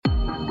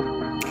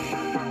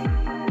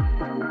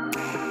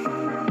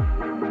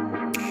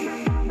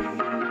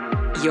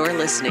You're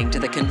listening to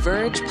the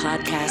Converge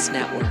Podcast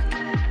Network.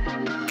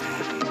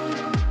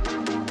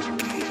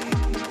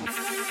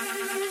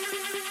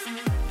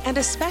 And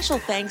a special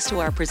thanks to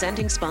our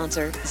presenting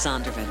sponsor,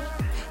 Zondervan.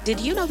 Did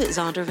you know that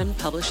Zondervan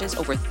publishes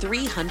over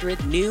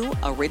 300 new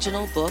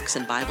original books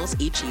and Bibles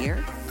each year?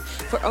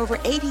 For over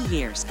 80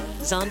 years,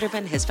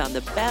 Zondervan has found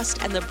the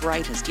best and the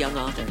brightest young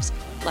authors,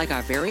 like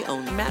our very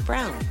own Matt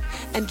Brown,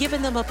 and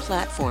given them a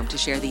platform to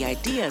share the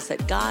ideas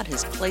that God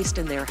has placed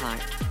in their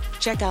heart.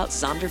 Check out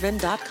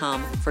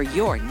Zondervan.com for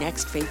your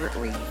next favorite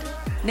read.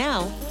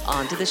 Now,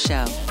 on to the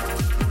show.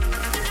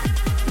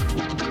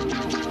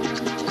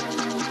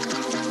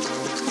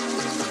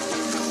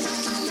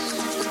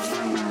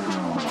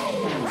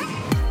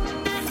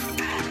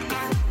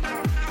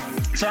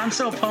 So I'm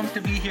so pumped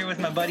to be here with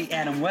my buddy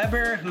Adam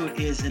Weber, who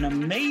is an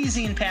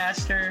amazing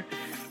pastor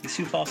in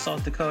Sioux Falls,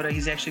 South Dakota.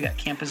 He's actually got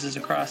campuses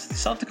across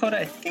South Dakota,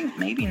 I think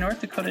maybe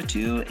North Dakota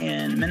too,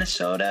 in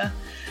Minnesota,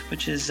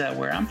 which is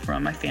where I'm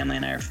from. My family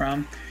and I are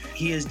from.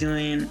 He is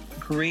doing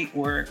great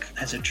work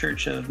as a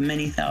church of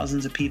many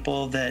thousands of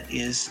people that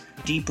is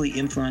deeply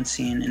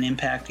influencing and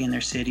impacting their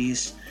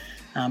cities.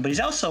 But he's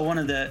also one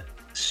of the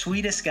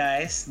sweetest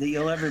guys that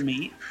you'll ever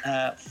meet,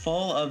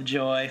 full of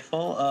joy,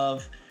 full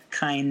of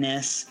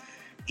kindness.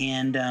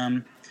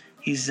 And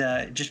he's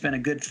just been a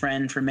good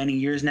friend for many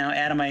years now.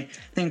 Adam, I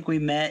think we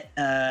met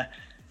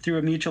through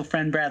a mutual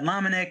friend, Brad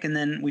Lomenick, and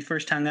then we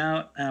first hung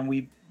out.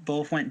 We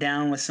both went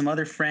down with some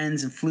other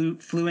friends and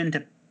flew in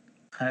to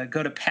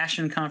go to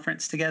Passion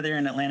Conference together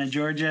in Atlanta,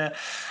 Georgia,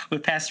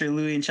 with Pastor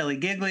Louis and Shelley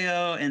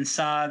Giglio, and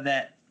saw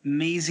that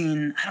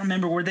amazing, I don't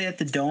remember, were they at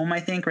the Dome, I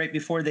think, right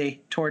before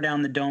they tore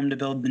down the Dome to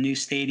build the new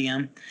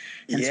stadium?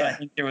 And so I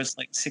think there was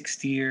like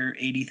 60 or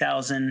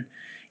 80,000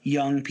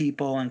 young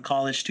people and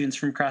college students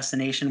from across the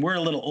nation. We're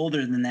a little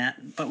older than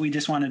that, but we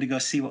just wanted to go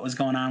see what was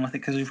going on with it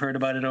because we've heard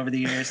about it over the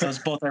years. That was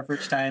both our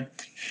first time.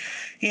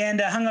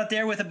 And hung out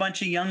there with a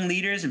bunch of young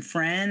leaders and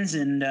friends.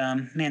 And,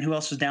 man, who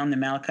else was down there?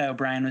 Malachi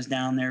O'Brien was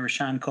down there,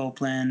 Rashawn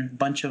Copeland, a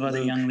bunch of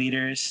other young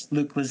leaders,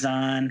 Luke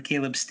Lazan,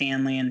 Caleb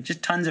Stanley, and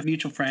just tons of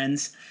mutual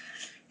friends.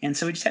 And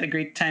so we just had a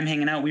great time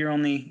hanging out. We were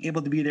only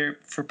able to be there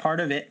for part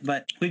of it,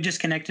 but we've just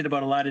connected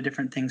about a lot of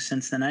different things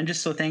since then. I'm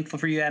just so thankful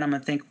for you, Adam.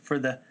 I'm thankful for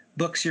the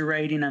books you're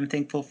writing. I'm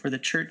thankful for the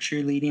church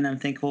you're leading. I'm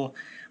thankful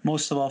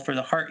most of all for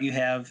the heart you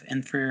have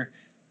and for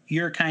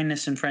your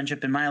kindness and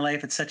friendship in my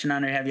life. It's such an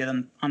honor to have you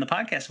on the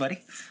podcast,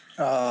 buddy.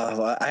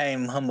 Oh, I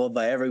am humbled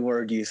by every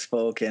word you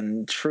spoke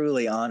and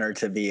truly honored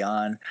to be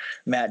on.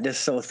 Matt,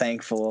 just so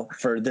thankful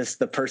for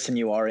the person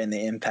you are and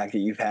the impact that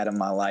you've had in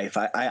my life.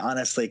 I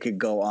honestly could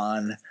go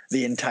on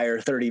the entire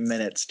 30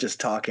 minutes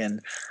just talking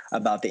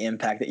about the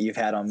impact that you've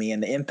had on me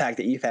and the impact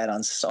that you've had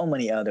on so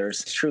many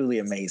others. It's truly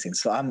amazing.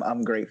 So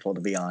I'm grateful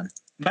to be on.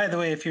 By the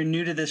way, if you're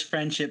new to this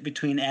friendship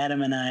between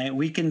Adam and I,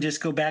 we can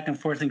just go back and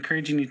forth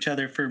encouraging each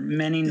other for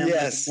many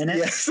numbers of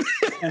minutes.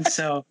 Yes. And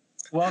so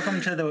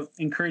welcome to the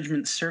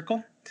encouragement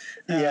circle.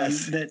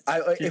 Yes.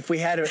 If we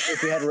had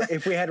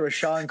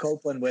Rashawn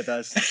Copeland with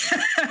us,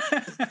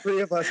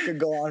 three of us could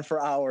go on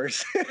for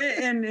hours.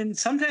 and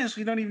sometimes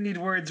we don't even need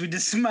words. We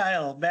just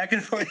smile back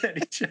and forth at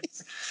each other.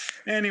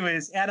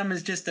 Anyways, Adam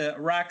is just a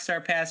rock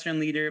star pastor and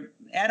leader.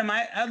 Adam,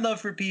 I'd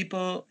love for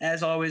people,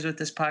 as always with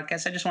this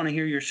podcast, I just want to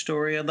hear your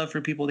story. I'd love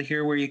for people to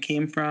hear where you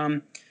came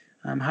from,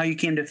 how you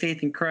came to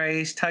faith in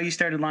Christ, how you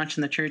started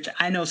launching the church.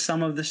 I know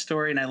some of the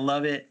story and I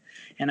love it,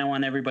 and I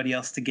want everybody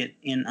else to get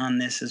in on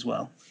this as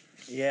well.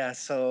 Yeah,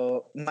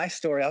 so my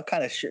story, I'll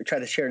kind of try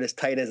to share it as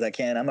tight as I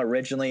can. I'm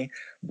originally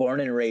born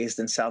and raised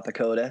in South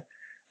Dakota.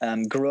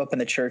 Grew up in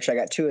the church. I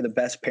got two of the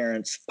best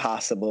parents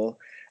possible.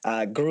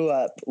 Grew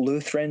up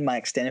Lutheran. My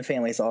extended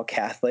family is all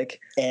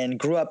Catholic, and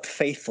grew up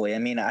faithfully. I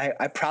mean,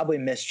 I probably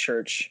missed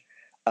church.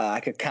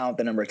 I could count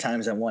the number of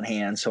times on one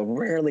hand, so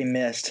rarely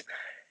missed.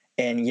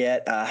 And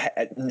yet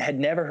had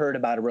never heard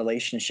about a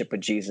relationship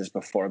with Jesus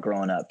before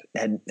growing up.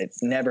 Had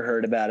never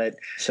heard about it.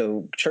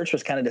 So church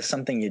was kind of just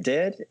something you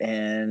did,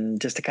 and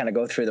just to kind of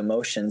go through the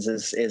motions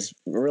is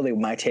really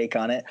my take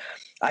on it.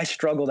 I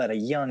struggled at a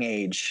young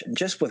age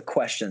just with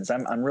questions.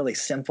 I'm really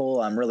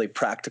simple. I'm really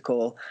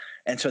practical.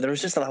 And so there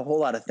was just a whole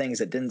lot of things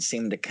that didn't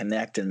seem to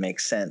connect and make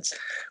sense.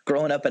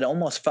 Growing up, it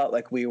almost felt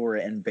like we were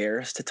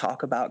embarrassed to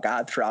talk about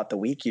God throughout the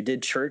week. You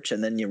did church,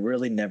 and then you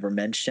really never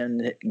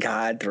mentioned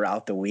God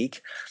throughout the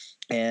week.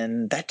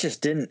 And that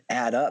just didn't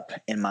add up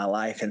in my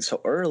life. And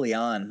so early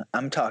on,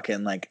 I'm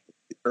talking like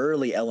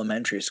early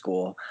elementary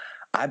school,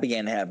 I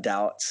began to have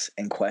doubts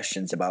and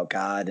questions about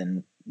God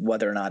and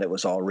whether or not it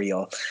was all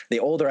real. The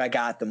older I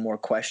got, the more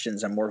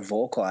questions and more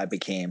vocal I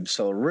became.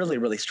 So really,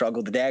 really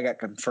struggled. The day I got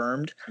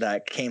confirmed, that I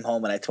came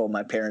home and I told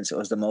my parents it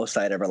was the most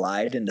I'd ever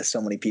lied into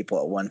so many people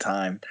at one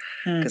time,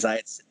 because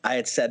I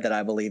had said that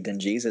I believed in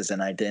Jesus,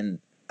 and I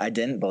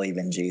didn't believe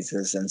in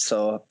Jesus. And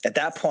so at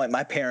that point,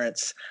 my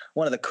parents,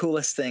 one of the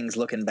coolest things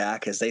looking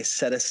back is they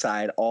set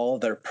aside all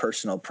their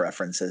personal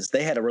preferences.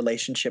 They had a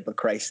relationship with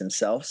Christ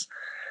themselves,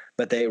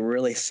 but they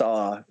really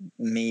saw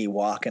me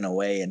walking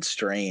away and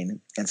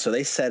straying. And so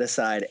they set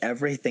aside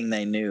everything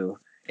they knew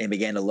and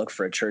began to look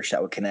for a church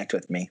that would connect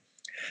with me.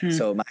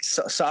 So my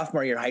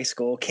sophomore year of high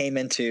school, came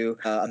into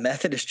a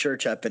Methodist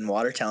church up in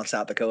Watertown,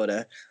 South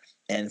Dakota.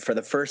 And for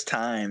the first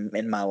time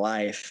in my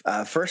life,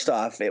 first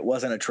off, it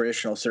wasn't a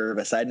traditional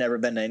service. I'd never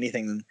been to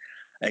anything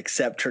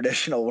except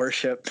traditional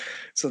worship.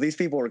 So these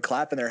people were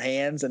clapping their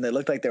hands and they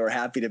looked like they were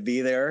happy to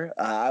be there.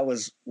 I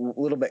was a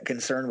little bit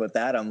concerned with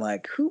that. I'm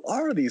like, who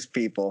are these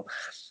people?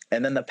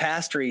 And then the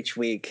pastor each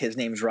week, his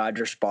name's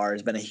Roger Spar,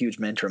 has been a huge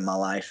mentor in my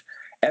life.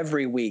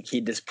 Every week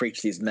he'd just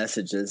preach these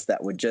messages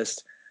that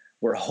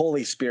were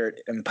Holy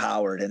Spirit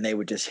empowered, and they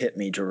would just hit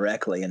me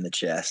directly in the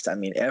chest. I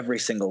mean, every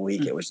single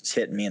week it was just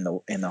hitting me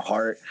in the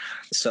heart.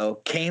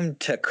 So came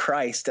to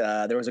Christ.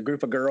 There was a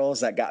group of girls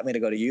that got me to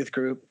go to youth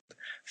group,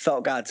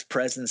 felt God's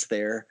presence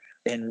there,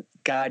 and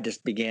God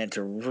just began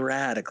to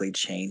radically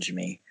change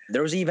me.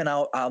 There was even,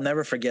 I'll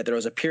never forget, there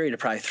was a period of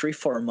probably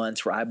 3-4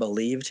 months where I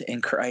believed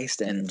in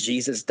Christ and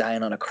Jesus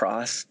dying on a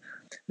cross,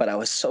 but I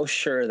was so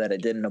sure that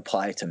it didn't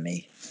apply to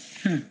me.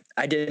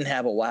 I didn't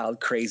have a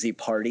wild, crazy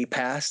party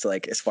past,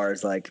 like as far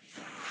as like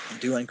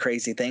doing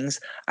crazy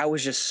things. I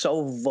was just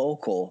so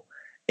vocal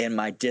in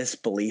my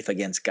disbelief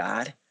against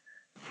God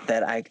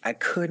that I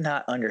could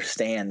not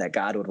understand that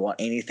God would want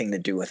anything to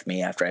do with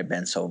me after I'd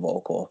been so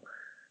vocal.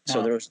 Wow.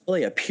 So there was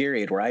really a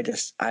period where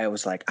I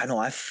was like, I know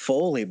I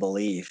fully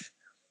believe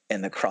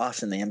in the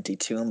cross and the empty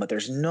tomb, but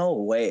there's no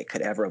way it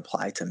could ever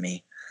apply to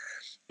me.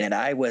 And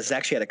I was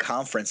actually at a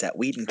conference at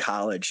Wheaton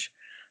College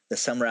the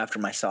summer after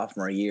my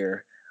sophomore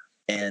year.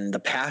 And the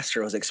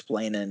pastor was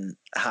explaining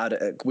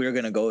we were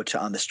going to go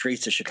on the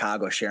streets of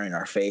Chicago sharing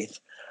our faith.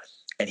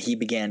 And he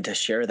began to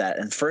share that.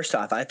 And first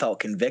off, I felt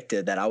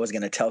convicted that I was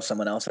going to tell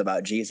someone else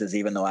about Jesus,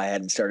 even though I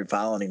hadn't started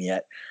following him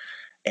yet.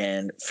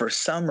 And for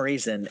some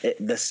reason,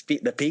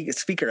 the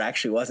speaker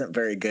actually wasn't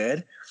very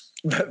good,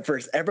 but for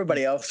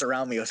everybody else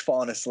around me was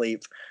falling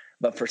asleep.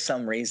 But for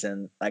some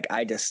reason, like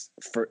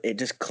it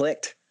just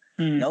clicked.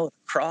 No, the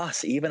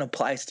cross even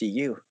applies to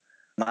you.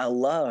 My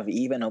love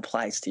even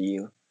applies to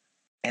you.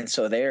 And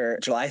so there,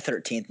 July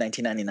 13th,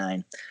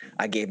 1999,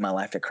 I gave my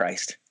life to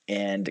Christ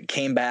and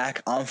came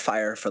back on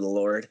fire for the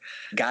Lord.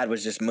 God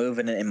was just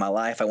moving in my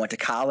life. I went to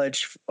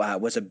college,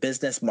 was a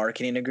business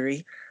marketing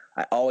degree.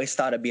 I always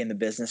thought I'd be in the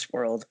business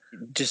world,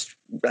 just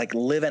like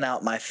living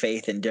out my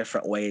faith in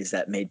different ways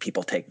that made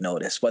people take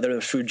notice, whether it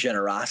was through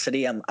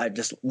generosity.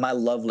 My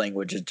love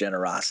language is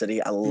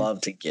generosity. I love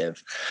to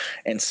give.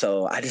 And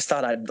so I just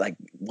thought I'd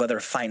whether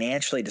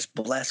financially just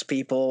bless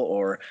people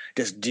or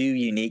just do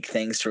unique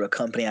things through a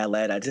company I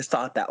led. I just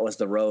thought that was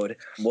the road.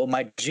 Well,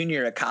 my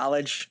junior year at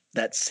college,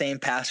 that same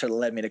pastor that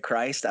led me to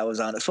Christ, it was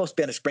supposed to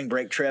be on a spring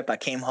break trip. I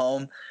came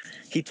home.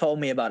 He told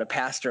me about a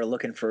pastor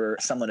looking for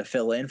someone to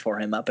fill in for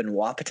him up in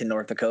Wapaton,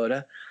 North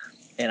Dakota.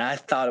 And I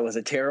thought it was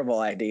a terrible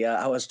idea.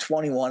 I was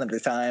 21 at the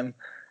time,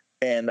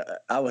 and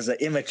I was an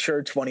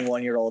immature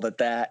 21-year-old at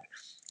that.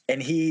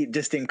 And he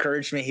just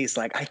encouraged me. He's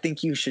like, I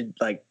think you should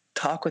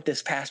talk with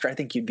this pastor. I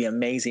think you'd be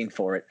amazing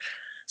for it.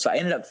 So I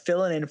ended up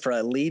filling in for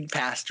a lead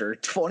pastor.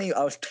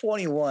 I was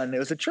 21. It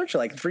was a church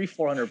of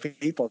 300-400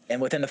 people.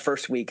 And within the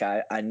first week,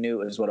 I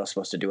knew it was what I was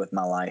supposed to do with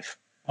my life.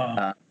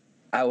 Wow.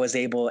 I was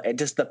able,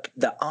 just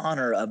the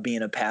honor of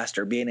being a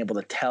pastor, being able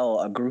to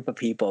tell a group of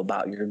people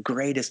about your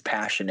greatest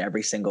passion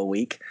every single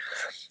week.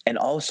 And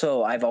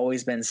also, I've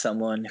always been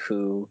someone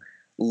who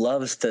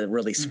loves to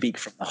really speak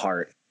from the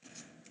heart.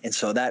 And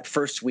so that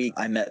first week,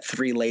 I met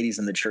 3 ladies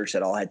in the church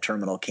that all had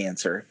terminal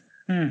cancer.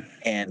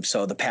 And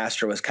so the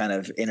pastor was kind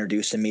of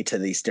introducing me to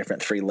these different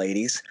 3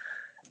 ladies.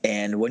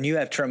 And when you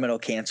have terminal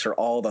cancer,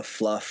 all the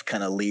fluff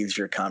kind of leaves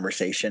your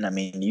conversation. I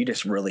mean, you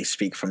just really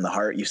speak from the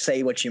heart. You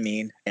say what you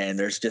mean, and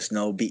there's just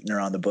no beating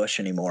around the bush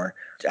anymore.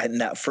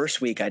 And that first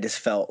week, I just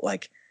felt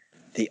like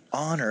the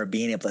honor of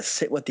being able to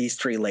sit with these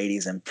 3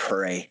 ladies and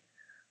pray.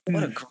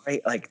 What a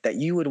great, that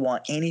you would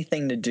want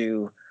anything to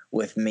do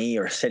with me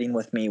or sitting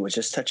with me was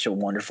just such a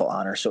wonderful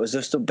honor. So it was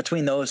just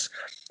between those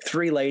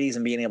 3 ladies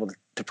and being able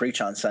to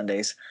preach on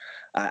Sundays,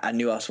 I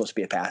knew I was supposed to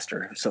be a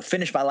pastor. So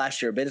finished my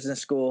last year of business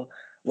school,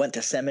 went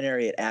to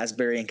seminary at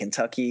Asbury in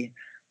Kentucky,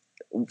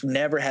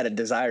 never had a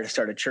desire to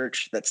start a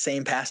church. That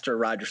same pastor,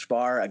 Roger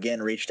Spar,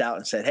 again reached out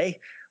and said, hey,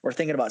 we're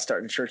thinking about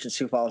starting a church in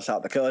Sioux Falls,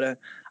 South Dakota.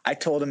 I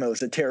told him it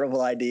was a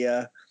terrible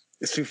idea.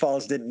 Sioux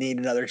Falls didn't need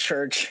another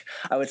church.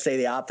 I would say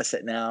the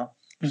opposite now.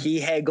 He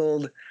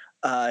haggled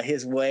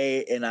his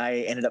way, and I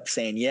ended up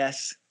saying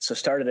yes. So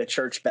started a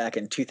church back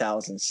in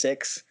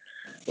 2006.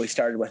 We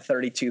started with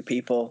 32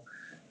 people,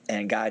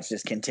 and God's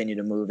just continued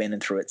to move in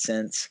and through it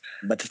since.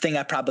 But the thing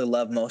I probably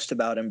love most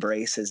about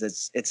Embrace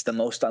is it's the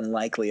most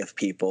unlikely of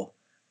people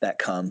that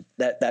come.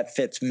 That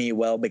fits me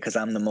well because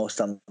I'm the most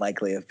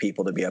unlikely of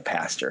people to be a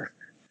pastor.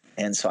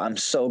 And so I'm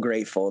so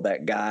grateful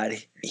that God,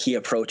 he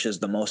approaches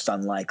the most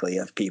unlikely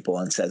of people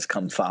and says,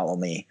 come follow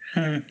me.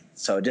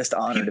 So just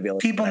honored to be able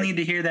to. People need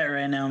to hear that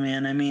right now,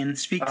 man. I mean,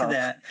 speak to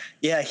that.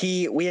 Yeah,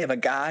 we have a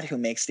God who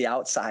makes the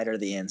outsider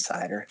the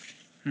insider.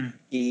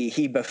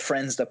 He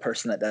befriends the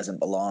person that doesn't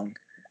belong.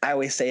 I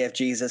always say if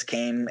Jesus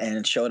came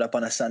and showed up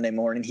on a Sunday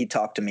morning, he'd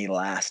talk to me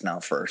last,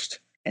 not first.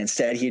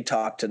 Instead, he'd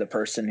talk to the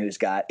person who's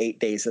got 8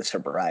 days of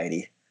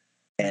sobriety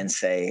and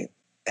say,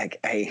 like,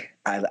 hey,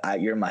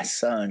 you're my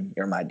son,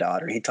 you're my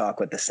daughter. He'd talk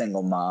with the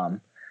single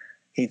mom.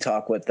 He'd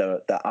talk with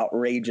the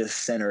outrageous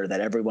sinner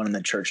that everyone in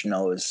the church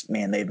knows,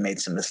 man, they've made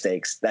some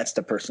mistakes. That's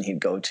the person he'd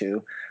go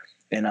to.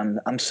 And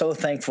I'm so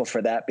thankful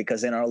for that,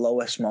 because in our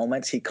lowest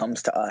moments, he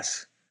comes to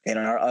us. In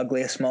our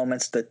ugliest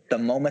moments, the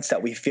moments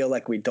that we feel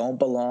like we don't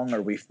belong,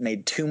 or we've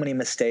made too many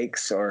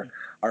mistakes, or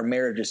our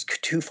marriage is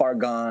too far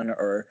gone,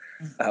 or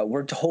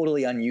we're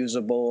totally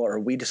unusable, or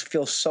we just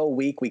feel so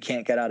weak we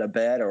can't get out of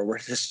bed, or we're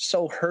just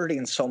so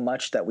hurting so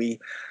much that we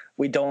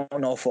don't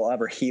know if we'll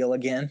ever heal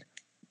again.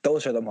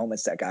 Those are the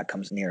moments that God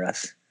comes near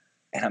us.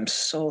 And I'm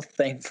so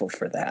thankful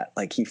for that.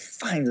 Like, he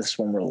finds us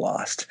when we're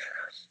lost.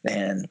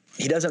 And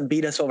he doesn't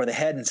beat us over the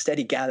head. Instead,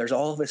 he gathers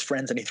all of his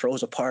friends and he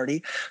throws a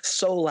party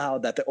so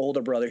loud that the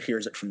older brother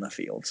hears it from the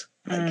fields.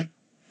 And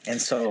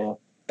so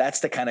that's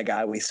the kind of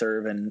guy we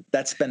serve. And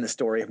that's been the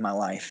story of my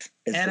life.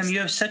 Adam, you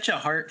have such a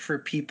heart for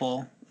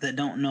people that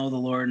don't know the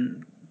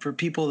Lord, for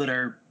people that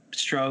are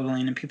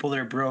struggling and people that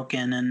are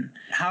broken. And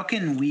how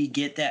can we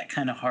get that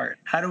kind of heart?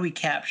 How do we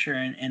capture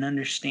and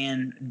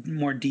understand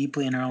more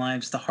deeply in our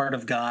lives the heart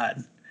of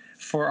God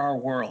for our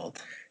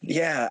world?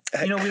 Yeah.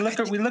 You know, we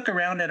look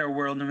around at our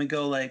world and we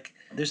go, like,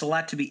 there's a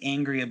lot to be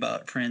angry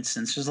about, for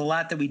instance. There's a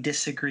lot that we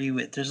disagree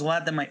with. There's a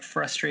lot that might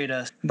frustrate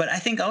us. But I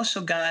think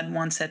also God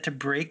wants that to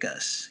break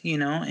us, you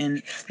know?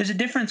 And there's a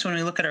difference when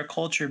we look at our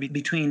culture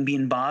between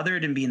being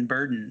bothered and being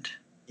burdened.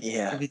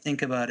 Yeah. If you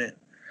think about it.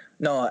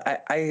 No,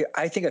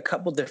 I think a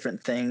couple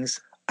different things.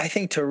 I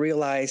think to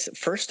realize,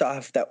 first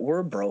off, that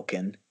we're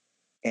broken,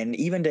 and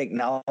even to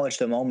acknowledge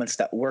the moments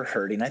that we're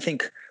hurting. I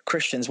think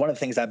Christians, one of the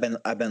things I've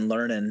been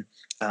learning,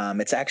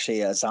 it's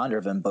actually a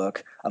Zondervan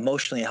book,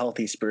 Emotionally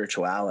Healthy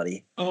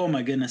Spirituality. Oh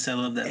my goodness, I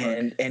love that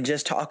book. And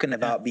just talking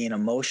about being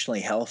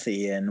emotionally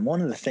healthy. And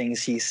one of the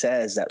things he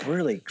says that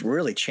really,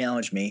 really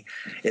challenged me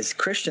is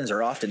Christians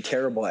are often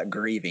terrible at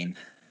grieving,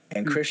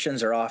 and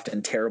Christians are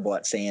often terrible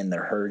at saying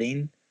they're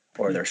hurting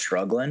or they're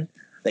struggling.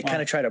 They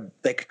kind of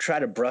try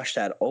to brush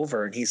that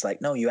over, and he's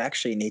like, no, you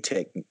actually need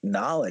to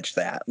acknowledge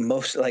that.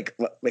 Most like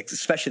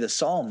especially the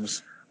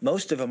Psalms,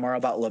 most of them are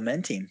about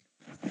lamenting.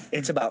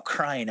 It's about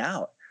crying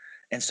out.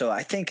 And so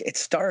I think it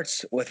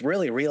starts with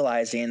really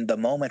realizing the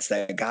moments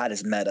that God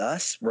has met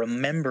us,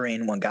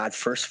 remembering when God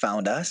first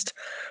found us,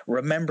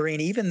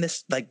 remembering even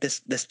this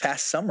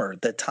past summer,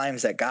 the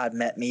times that God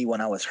met me when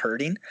I was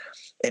hurting,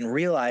 and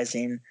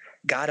realizing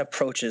God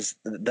approaches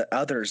the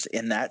others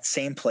in that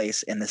same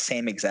place in the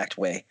same exact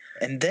way.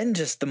 And then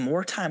just the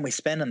more time we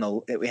spend in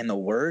the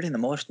Word, and the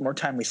more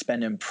time we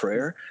spend in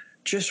prayer,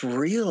 just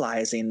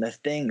realizing the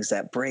things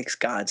that breaks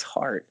God's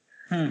heart.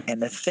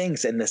 And the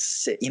things in the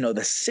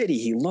city,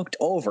 he looked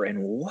over and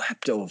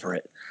wept over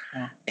it.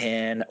 Yeah.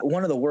 And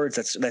one of the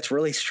words that's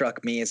really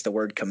struck me is the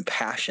word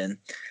compassion.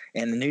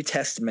 In the New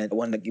Testament,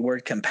 when the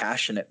word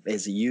compassionate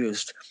is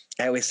used,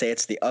 I always say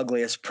it's the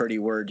ugliest pretty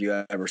word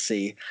you ever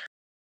see.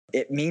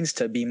 It means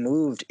to be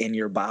moved in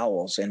your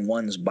bowels, in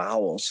one's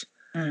bowels.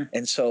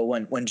 And so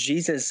when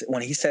Jesus,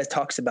 when he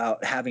talks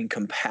about having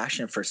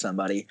compassion for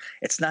somebody,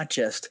 it's not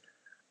just,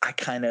 I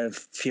kind of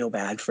feel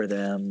bad for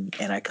them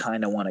and I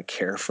kind of want to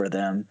care for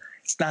them.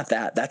 It's not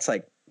that. That's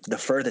like the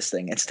furthest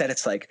thing. Instead,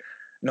 it's like,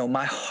 no,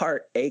 my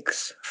heart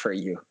aches for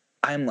you.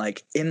 I'm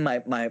like in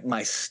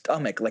my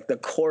stomach, like the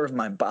core of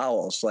my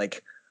bowels,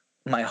 like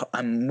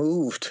I'm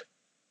moved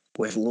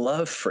with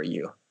love for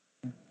you.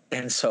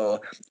 And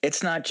so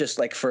it's not just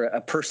like for a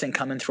person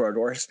coming through our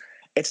doors.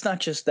 It's not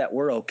just that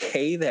we're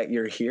okay that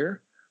you're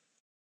here.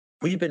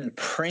 We've been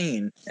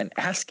praying and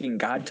asking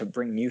God to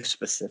bring you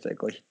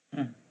specifically.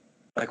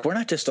 Like, we're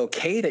not just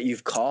okay that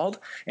you've called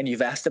and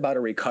you've asked about a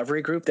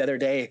recovery group. The other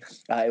day,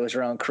 it was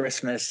around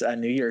Christmas,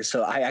 New Year's.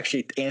 So I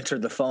actually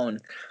answered the phone,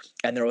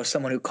 and there was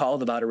someone who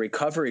called about a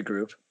recovery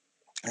group.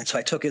 And so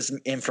I took his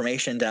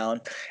information down,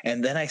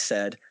 and then I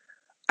said,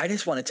 I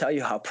just want to tell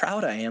you how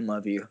proud I am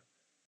of you.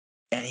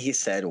 And he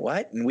said,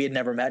 what? And we had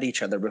never met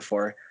each other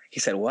before. He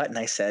said, what? And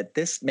I said,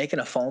 making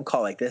a phone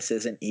call like this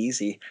isn't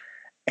easy.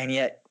 And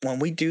yet when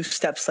we do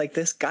steps like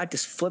this, God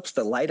just flips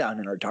the light on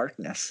in our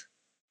darkness.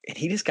 And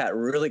he just got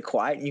really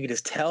quiet, and you could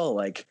just tell,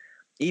 like,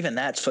 even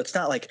that. So it's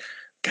not like,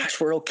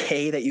 gosh, we're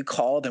okay that you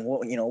called and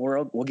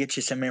we'll get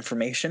you some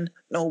information.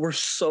 No, we're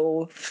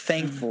so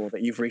thankful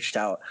that you've reached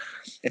out.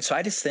 And so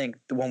I just think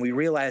when we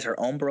realize our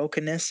own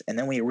brokenness, and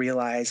then we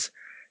realize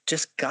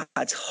just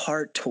God's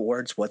heart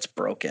towards what's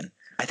broken,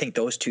 I think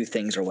those two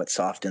things are what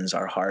softens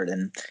our heart.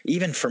 And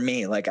even for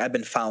me, like, I've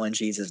been following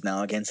Jesus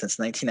now again since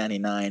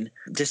 1999.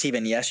 Just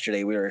even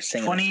yesterday, we were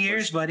singing 20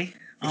 years, buddy.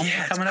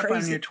 Coming up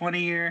on your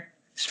 20-year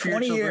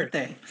spiritual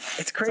birthday.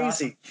 It's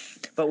crazy.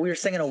 Awesome. But we were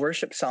singing a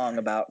worship song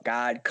about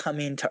God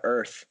coming to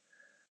earth.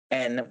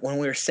 And when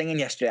we were singing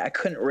yesterday, I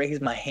couldn't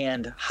raise my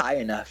hand high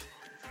enough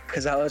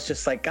because I was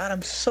just like, God,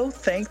 I'm so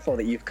thankful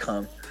that you've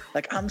come.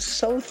 Like, I'm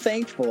so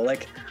thankful,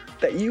 like,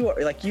 that you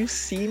are, like, you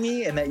see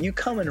me and that you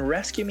come and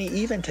rescue me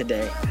even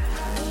today.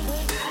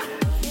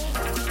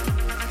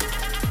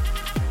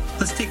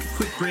 Let's take a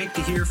quick break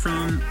to hear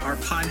from our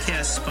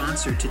podcast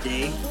sponsor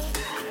today.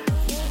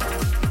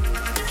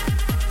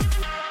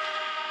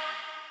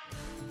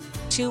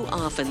 Too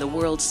often the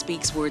world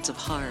speaks words of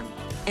harm,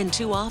 and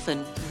too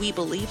often we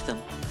believe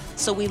them.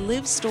 So we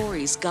live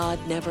stories God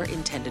never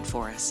intended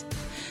for us.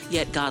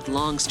 Yet God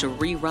longs to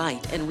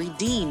rewrite and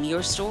redeem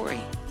your story.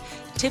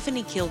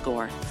 Tiffany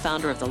Kilgore,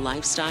 founder of the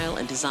lifestyle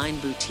and design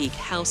boutique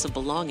House of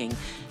Belonging,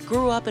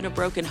 grew up in a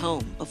broken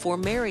home before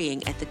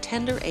marrying at the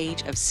tender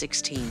age of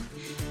 16.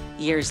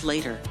 Years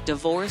later,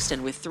 divorced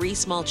and with 3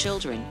 small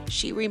children,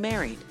 she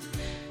remarried.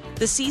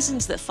 The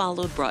seasons that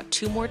followed brought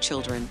 2 more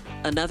children,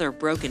 another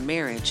broken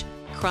marriage,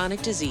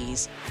 chronic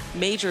disease,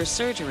 major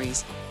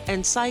surgeries,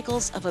 and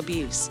cycles of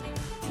abuse,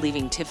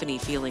 leaving Tiffany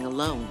feeling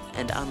alone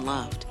and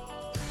unloved.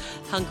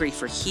 Hungry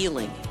for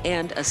healing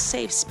and a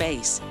safe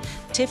space,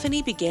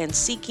 Tiffany began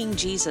seeking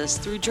Jesus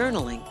through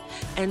journaling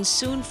and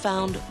soon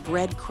found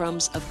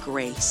breadcrumbs of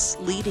grace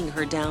leading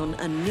her down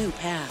a new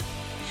path.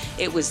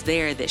 It was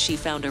there that she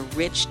found a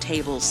rich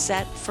table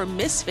set for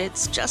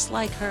misfits just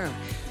like her,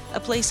 a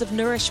place of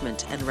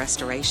nourishment and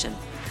restoration.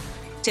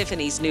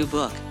 Tiffany's new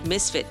book,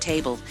 Misfit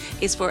Table,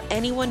 is for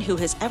anyone who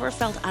has ever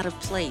felt out of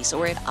place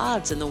or at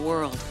odds in the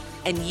world.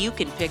 And you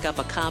can pick up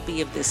a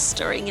copy of this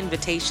stirring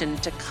invitation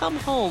to come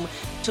home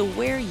to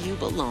where you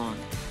belong.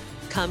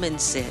 Come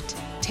and sit,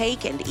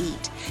 take and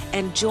eat,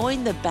 and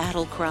join the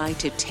battle cry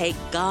to take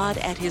God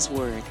at His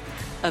word.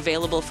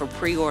 Available for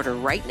pre-order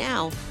right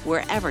now,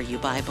 wherever you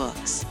buy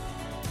books.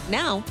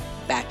 Now,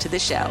 back to the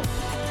show.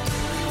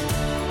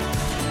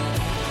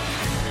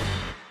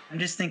 I'm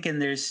just thinking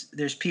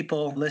there's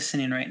people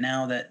listening right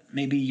now that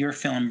maybe you're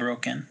feeling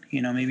broken.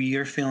 Maybe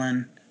you're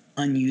feeling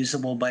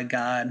unusable by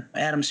God.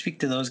 Adam, speak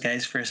to those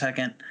guys for a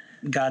second.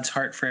 God's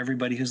heart for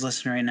everybody who's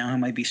listening right now who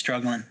might be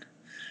struggling.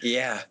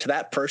 Yeah, to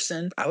that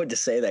person, I would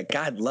just say that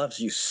God loves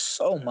you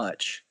so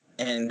much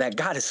and that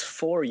God is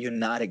for you,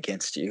 not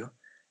against you,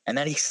 and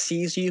that He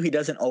sees you, He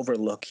doesn't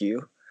overlook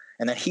you,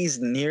 and that He's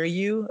near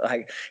you.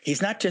 Like,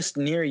 He's not just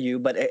near you,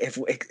 but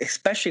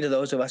especially to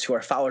those of us who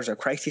are followers of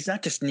Christ, He's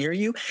not just near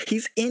you,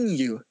 He's in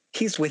you.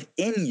 He's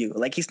within you.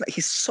 Like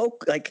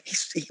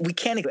we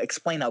can't even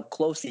explain how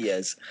close He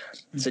is.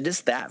 So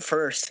just that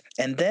first.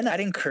 And then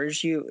I'd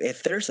encourage you,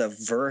 if there's a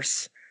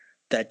verse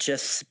that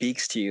just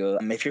speaks to you,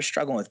 if you're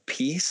struggling with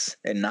peace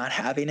and not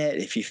having it,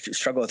 if you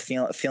struggle with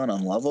feeling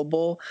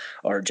unlovable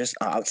or just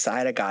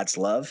outside of God's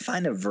love,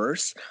 find a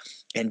verse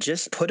and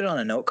just put it on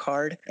a note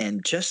card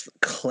and just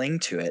cling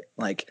to it.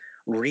 Like,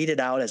 read it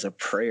out as a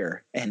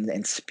prayer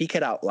and speak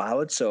it out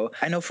loud. So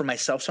I know for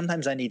myself,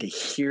 sometimes I need to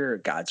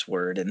hear God's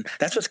word. And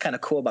that's what's kind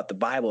of cool about the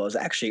Bible. It was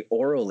actually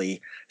orally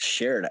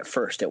shared at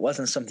first. It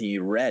wasn't something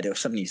you read. It was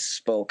something you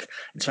spoke.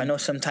 And so I know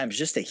sometimes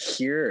just to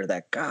hear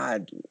that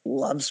God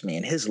loves me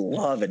and His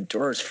love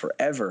endures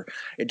forever,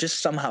 it just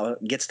somehow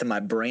gets to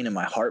my brain and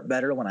my heart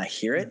better when I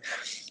hear it.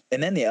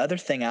 And then the other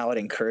thing I would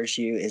encourage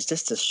you is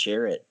just to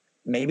share it.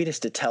 Maybe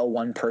just to tell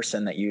one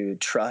person that you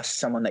trust,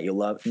 someone that you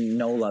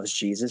loves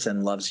Jesus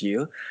and loves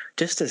you,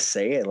 just to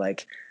say it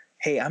like,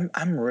 hey,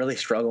 I'm really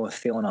struggling with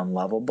feeling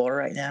unlovable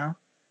right now.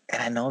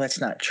 And I know that's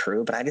not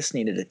true, but I just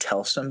needed to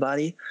tell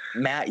somebody.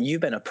 Matt,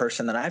 you've been a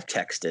person that I've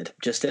texted.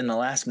 Just in the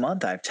last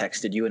month, I've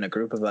texted you and a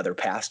group of other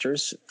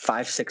pastors,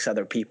 5, 6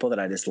 other people that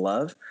I just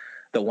love.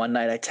 The one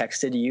night I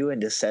texted you and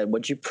just said,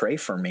 would you pray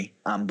for me?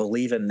 I'm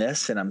believing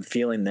this and I'm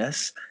feeling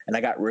this. And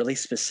I got really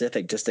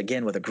specific, just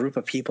again, with a group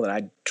of people that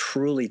I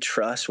truly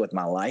trust with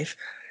my life.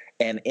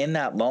 And in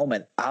that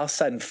moment, all of a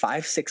sudden,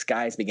 5, 6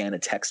 guys began to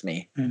text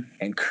me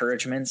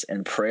encouragements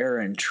and prayer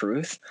and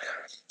truth.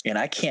 And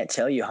I can't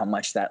tell you how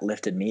much that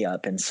lifted me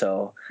up. And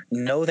so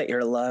know that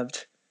you're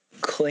loved,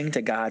 cling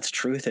to God's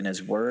truth and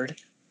His word,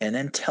 and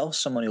then tell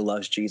someone who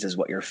loves Jesus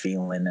what you're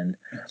feeling,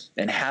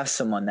 and have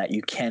someone that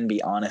you can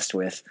be honest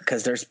with,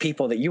 because there's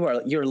people that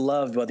you're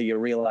loved whether you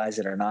realize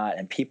it or not,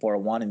 and people are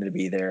wanting to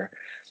be there.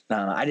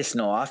 I just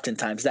know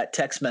oftentimes that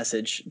text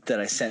message that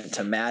I sent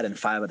to Matt and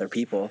 5 other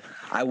people,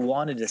 I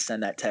wanted to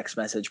send that text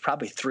message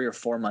probably 3 or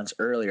 4 months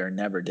earlier,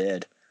 never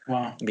did.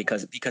 Wow.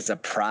 Because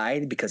of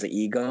pride, because of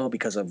ego,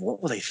 because of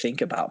what will they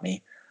think about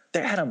me?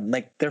 They're Adam,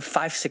 like they're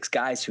 5, 6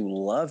 guys who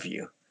love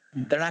you.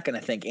 They're not going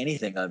to think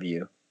anything of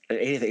you.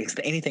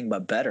 Anything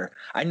but better.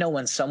 I know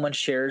when someone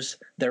shares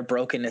their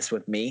brokenness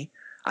with me,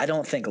 I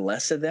don't think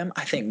less of them.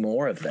 I think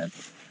more of them.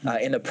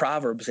 In the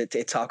Proverbs,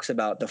 it talks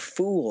about the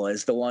fool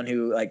is the one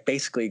who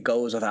basically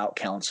goes without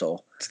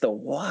counsel. It's the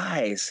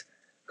wise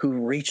who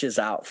reaches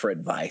out for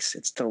advice.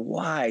 It's the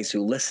wise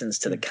who listens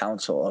to the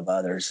counsel of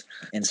others.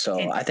 And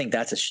so I think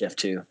that's a shift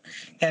too.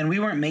 And we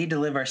weren't made to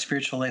live our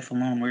spiritual life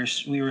alone.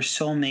 We were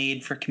so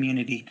made for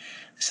community.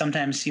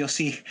 Sometimes you'll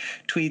see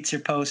tweets or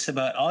posts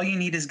about all you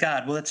need is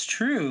God. Well, it's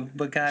true,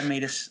 but God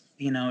made us,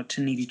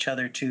 to need each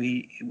other too.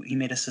 He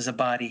made us as a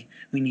body.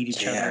 We need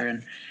each other,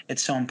 and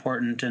it's so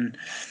important. And,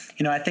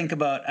 I think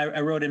about, I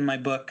wrote in my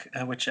book,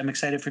 which I'm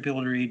excited for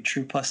people to read,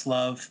 True Plus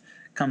Love,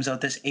 comes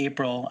out this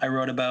April. I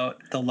wrote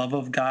about the love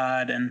of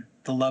God and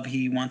the love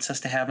He wants us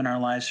to have in our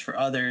lives for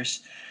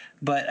others.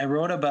 But I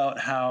wrote about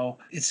how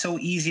it's so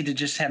easy to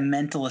just have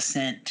mental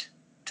assent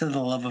to the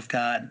love of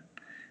God.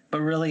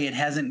 But really, it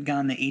hasn't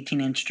gone the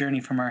 18-inch journey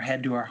from our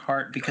head to our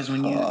heart, because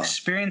when you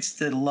experience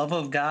the love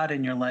of God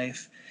in your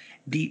life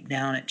deep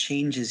down it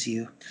changes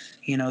you.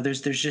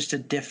 There's just a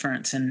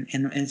difference, and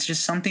it's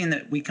just something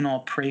that we can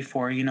all pray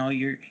for.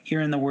 You're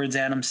hearing the words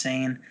Adam's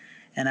saying,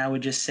 and I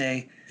would just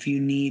say, if you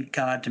need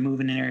God to move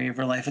in an area of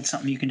your life, it's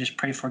something you can just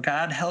pray for.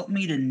 God, help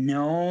me to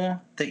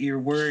know that your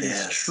word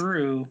is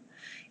true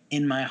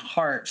in my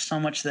heart, so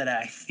much that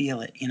I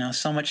feel it,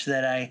 so much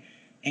that I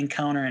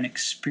encounter and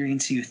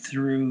experience you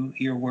through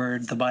your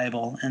word, the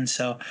Bible. And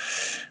so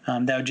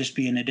that would just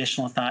be an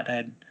additional thought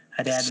I'd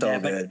add to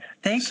that. But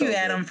thank you,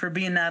 Adam, for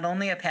being not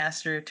only a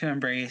pastor to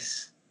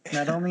Embrace,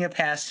 not only a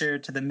pastor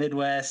to the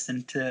Midwest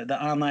and to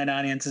the online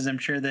audiences, I'm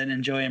sure, that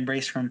enjoy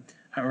Embrace from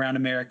around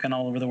America and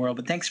all over the world.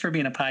 But thanks for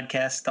being a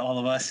podcast to all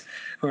of us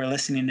who are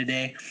listening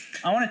today.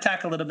 I want to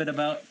talk a little bit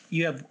about,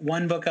 you have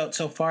one book out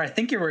so far. I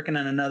think you're working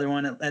on another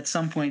one at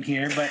some point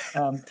here,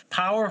 but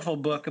powerful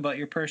book about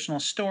your personal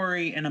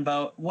story and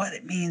about what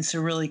it means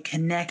to really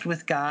connect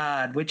with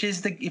God, which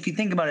is, if you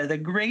think about it, the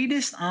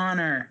greatest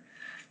honor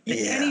that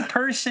any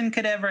person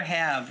could ever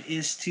have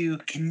is to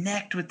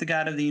connect with the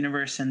God of the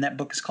universe. And that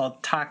book is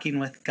called Talking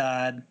with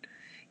God.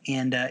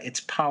 And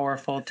it's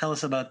powerful. Tell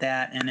us about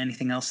that and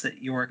anything else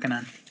that you're working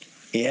on.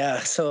 Yeah,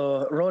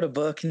 so wrote a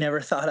book.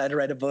 Never thought I'd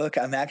write a book.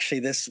 I'm actually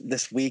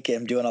this week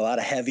I'm doing a lot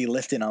of heavy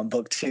lifting on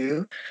book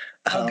 2.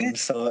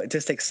 So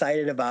just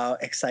excited about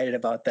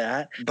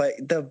that. But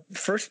the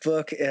first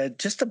book,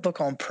 just a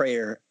book on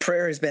prayer.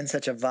 Prayer has been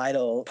such a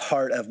vital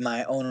part of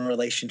my own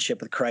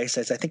relationship with Christ,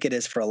 as I think it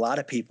is for a lot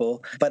of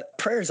people. But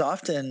prayer is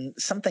often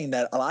something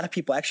that a lot of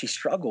people actually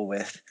struggle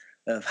with,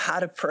 of how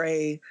to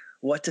pray,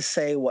 what to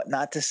say, what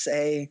not to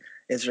say.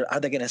 Are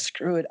they going to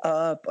screw it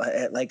up?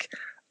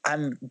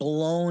 I'm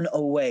blown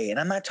away. And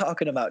I'm not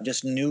talking about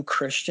just new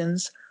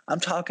Christians. I'm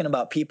talking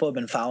about people who have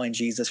been following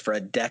Jesus for a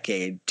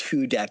decade,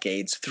 2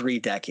 decades, 3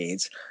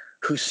 decades,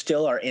 who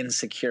still are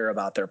insecure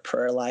about their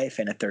prayer life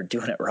and if they're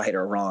doing it right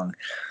or wrong.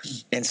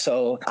 And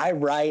so I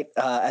write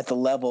at the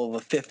level of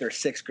a 5th or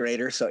 6th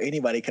grader, so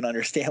anybody can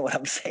understand what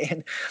I'm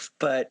saying.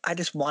 But I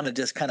just want to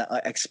just kind of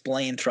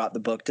explain throughout the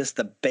book just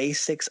the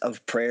basics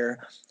of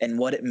prayer and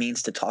what it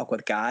means to talk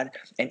with God,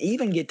 and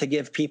even get to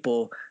give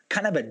people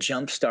kind of a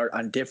jump start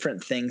on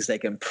different things they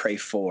can pray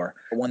for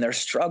when they're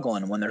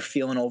struggling, when they're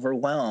feeling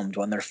overwhelmed,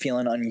 when they're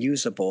feeling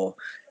unusable.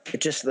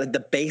 It's just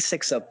the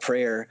basics of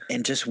prayer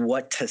and just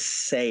what to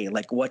say,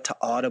 like what to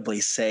audibly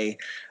say.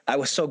 I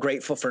was so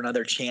grateful for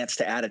another chance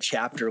to add a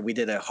chapter. We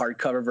did a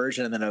hardcover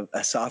version and then a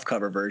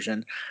softcover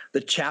version.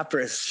 The chapter,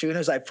 as soon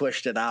as I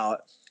pushed it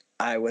out,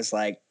 I was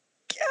like,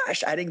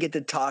 gosh, I didn't get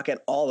to talk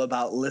at all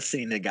about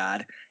listening to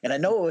God. And I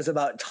know it was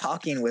about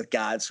talking with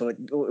God, so it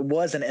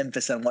was an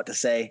emphasis on what to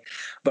say.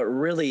 But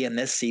really in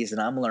this season,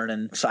 I'm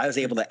learning. So I was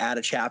able to add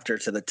a chapter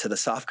to the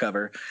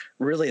softcover,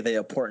 really the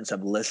importance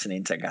of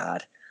listening to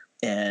God.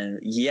 And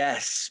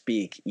yes,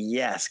 speak.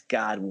 Yes,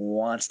 God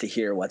wants to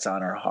hear what's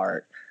on our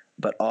heart,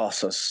 but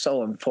also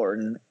so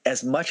important,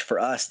 as much for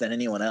us than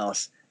anyone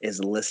else,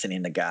 is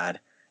listening to God.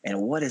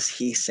 And what is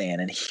he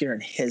saying and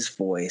hearing his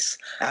voice?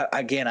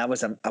 I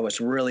was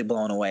really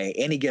blown away.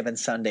 Any given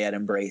Sunday at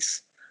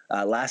Embrace.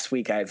 Last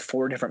week, I had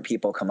 4 different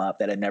people come up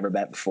that I'd never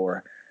met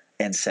before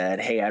and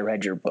said, hey, I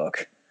read your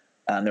book.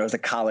 There was a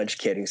college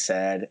kid who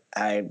said,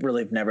 I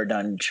really have never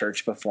done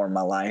church before in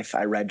my life.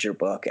 I read your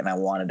book and I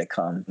wanted to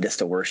come just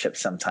to worship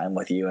sometime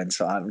with you. And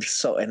so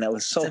and it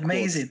was so cool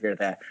to hear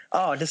that.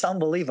 Oh, just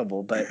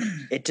unbelievable. But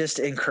it just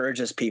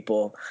encourages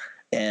people.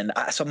 And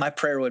so my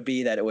prayer would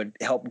be that it would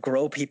help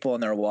grow people in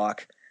their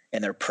walk,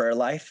 in their prayer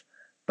life.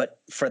 But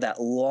for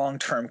that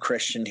long-term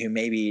Christian who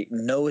maybe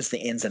knows the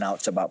ins and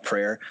outs about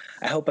prayer,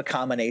 I hope a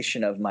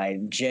combination of my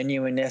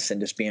genuineness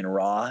and just being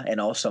raw, and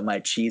also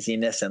my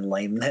cheesiness and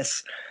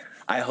lameness,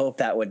 I hope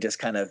that would just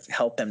kind of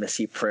help them to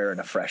see prayer in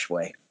a fresh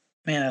way.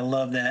 Man, I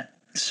love that.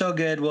 So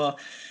good. Well,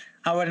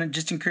 I want to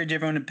just encourage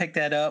everyone to pick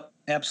that up.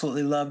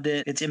 Absolutely loved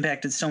it. It's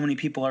impacted so many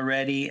people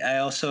already. I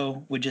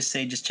also would just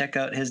say, just check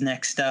out his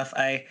next stuff.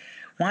 I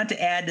want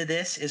to add to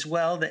this as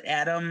well that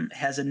Adam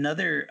has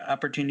another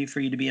opportunity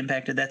for you to be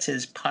impacted. That's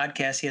his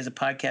podcast. He has a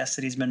podcast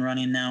that he's been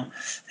running now.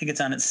 I think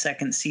it's on its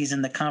 2nd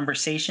season, The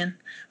Conversation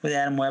with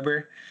Adam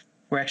Weber.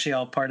 We're actually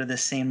all part of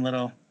this same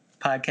little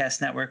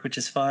podcast network, which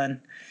is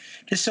fun.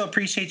 Just so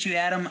appreciate you,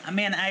 Adam.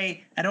 Man,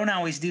 I don't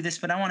always do this,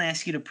 but I want to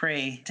ask you to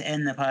pray to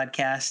end the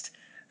podcast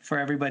for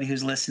everybody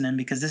who's listening,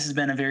 because this has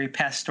been a very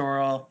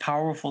pastoral,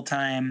 powerful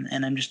time.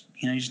 And I'm just,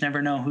 you just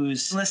never know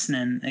who's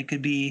listening. It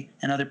could be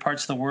in other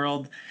parts of the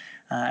world.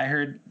 I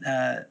heard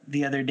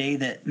the other day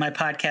that my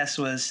podcast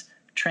was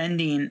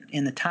trending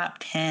in the top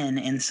 10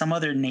 in some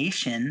other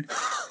nation.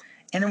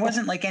 And there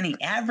wasn't like any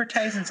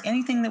advertisements,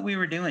 anything that we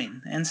were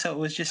doing. And so it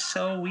was just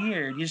so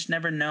weird. You just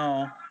never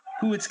know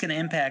who it's going to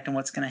impact and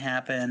what's going to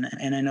happen.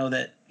 And I know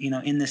that,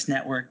 in this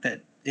network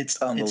that it's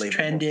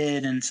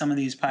trended, and some of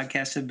these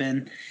podcasts have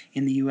been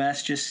in the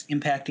U.S. just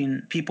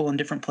impacting people in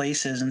different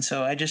places. And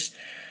so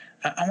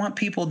I want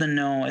people to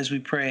know as we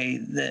pray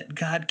that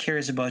God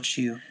cares about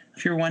you.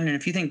 If you're wondering,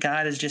 if you think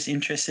God is just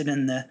interested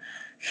in the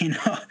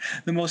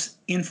most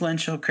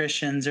influential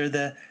Christians or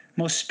the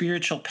most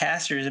spiritual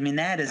pastors, I mean,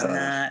 that is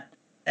not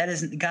That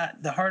is God.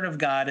 The heart of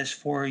God is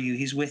for you.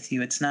 He's with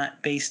you. It's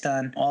not based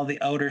on all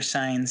the outer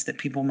signs that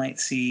people might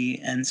see.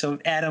 And so,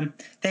 Adam,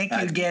 thank you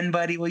again,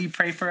 buddy. Will you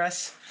pray for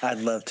us? I'd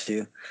love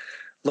to.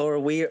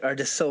 Lord, we are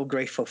just so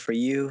grateful for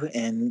you.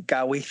 And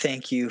God, we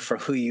thank you for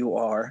who you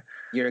are.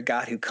 You're a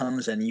God who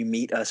comes and you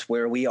meet us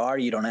where we are.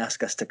 You don't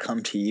ask us to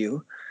come to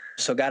you.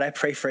 So God, I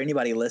pray for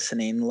anybody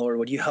listening, Lord,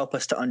 would you help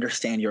us to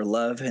understand your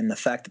love and the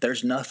fact that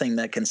there's nothing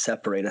that can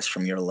separate us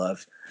from your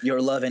love.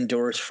 Your love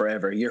endures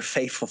forever. You're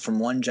faithful from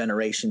one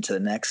generation to the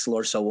next,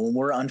 Lord. So when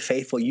we're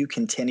unfaithful, you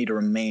continue to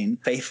remain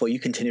faithful. You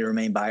continue to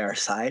remain by our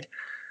side.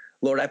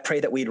 Lord, I pray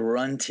that we'd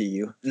run to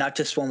you, not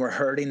just when we're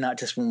hurting, not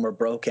just when we're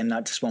broken,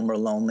 not just when we're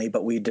lonely,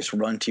 but we just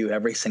run to you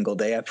every single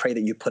day. I pray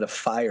that you put a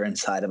fire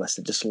inside of us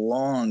that just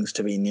longs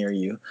to be near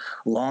you,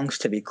 longs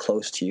to be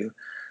close to you.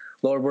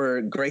 Lord, we're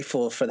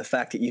grateful for the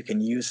fact that you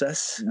can use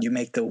us. You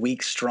make the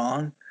weak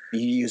strong. You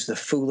use the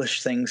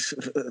foolish things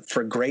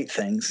for great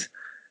things.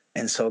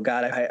 And so,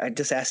 God, I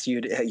just ask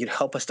you'd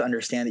help us to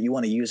understand that you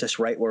want to use us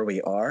right where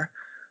we are,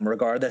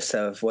 regardless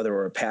of whether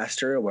we're a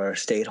pastor or a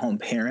stay-at-home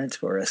parent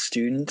or a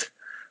student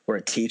or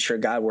a teacher.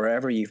 God,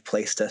 wherever you've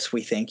placed us,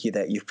 we thank you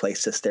that you've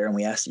placed us there, and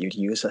we ask that you'd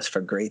use us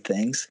for great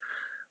things.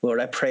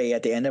 Lord, I pray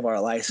at the end of our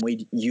lives,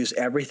 we use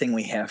everything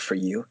we have for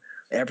you.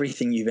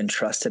 Everything you've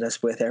entrusted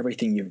us with,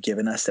 everything you've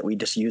given us, that we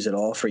just use it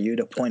all for you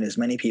to point as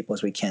many people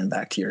as we can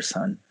back to your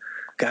Son.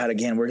 God,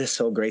 again, we're just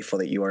so grateful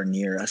that you are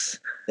near us,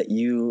 that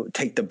you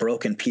take the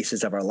broken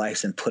pieces of our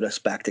lives and put us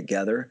back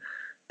together,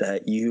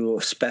 that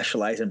you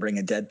specialize in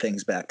bringing dead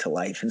things back to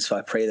life. And so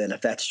I pray that if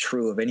that's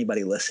true of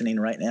anybody listening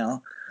right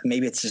now,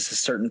 maybe it's just a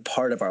certain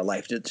part of our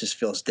life that just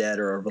feels dead,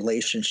 or a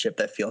relationship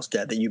that feels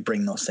dead, that you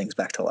bring those things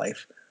back to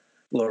life.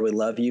 Lord, we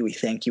love you. We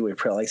thank you. We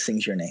pray all these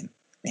things in your name.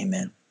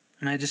 Amen.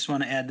 And I just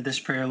want to add to this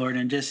prayer, Lord,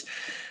 and just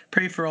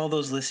pray for all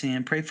those listening,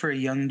 and pray for a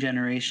young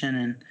generation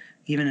and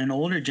even an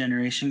older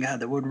generation,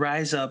 God, that would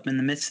rise up in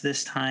the midst of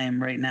this time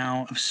right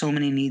now of so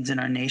many needs in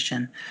our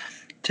nation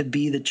to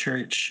be the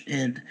church.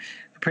 And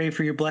pray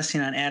for your blessing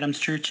on Adam's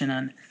church and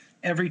on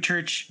every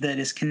church that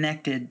is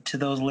connected to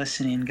those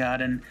listening,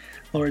 God. And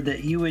Lord,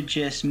 that you would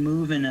just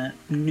move in a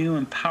new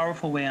and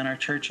powerful way on our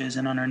churches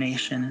and on our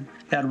nation.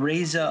 God,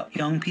 raise up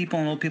young people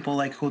and old people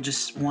like who'll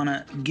just want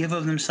to give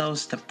of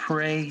themselves to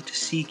pray, to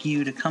seek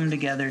you, to come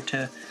together,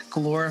 to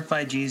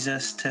glorify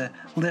Jesus, to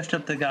lift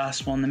up the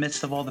gospel in the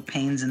midst of all the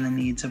pains and the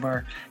needs of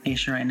our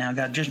nation right now.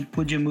 God, just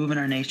would you move in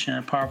our nation in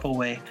a powerful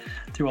way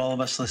through all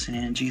of us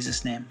listening. In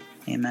Jesus' name,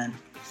 amen.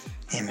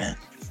 Amen.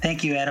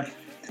 Thank you, Adam.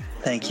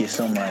 Thank you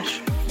so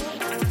much.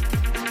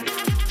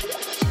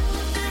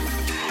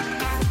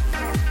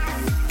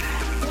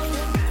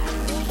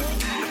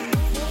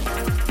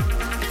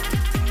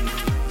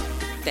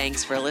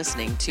 Thanks for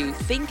listening to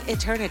Think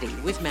Eternity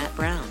with Matt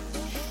Brown.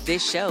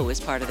 This show is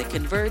part of the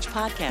Converge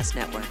Podcast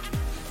Network.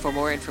 For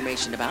more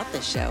information about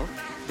this show,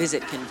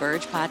 visit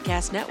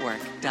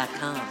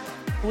convergepodcastnetwork.com.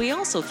 We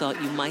also thought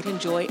you might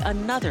enjoy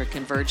another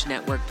Converge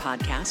Network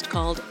podcast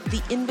called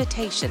The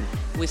Invitation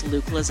with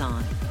Luke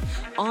Lazan.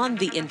 On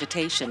The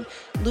Invitation,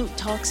 Luke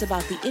talks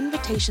about the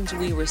invitations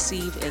we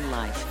receive in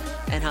life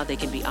and how they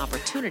can be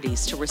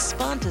opportunities to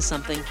respond to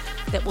something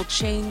that will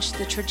change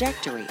the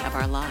trajectory of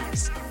our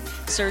lives.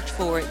 Search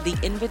for The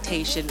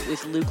Invitation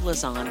with Luke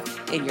Lazan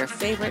in your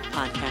favorite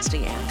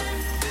podcasting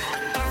app.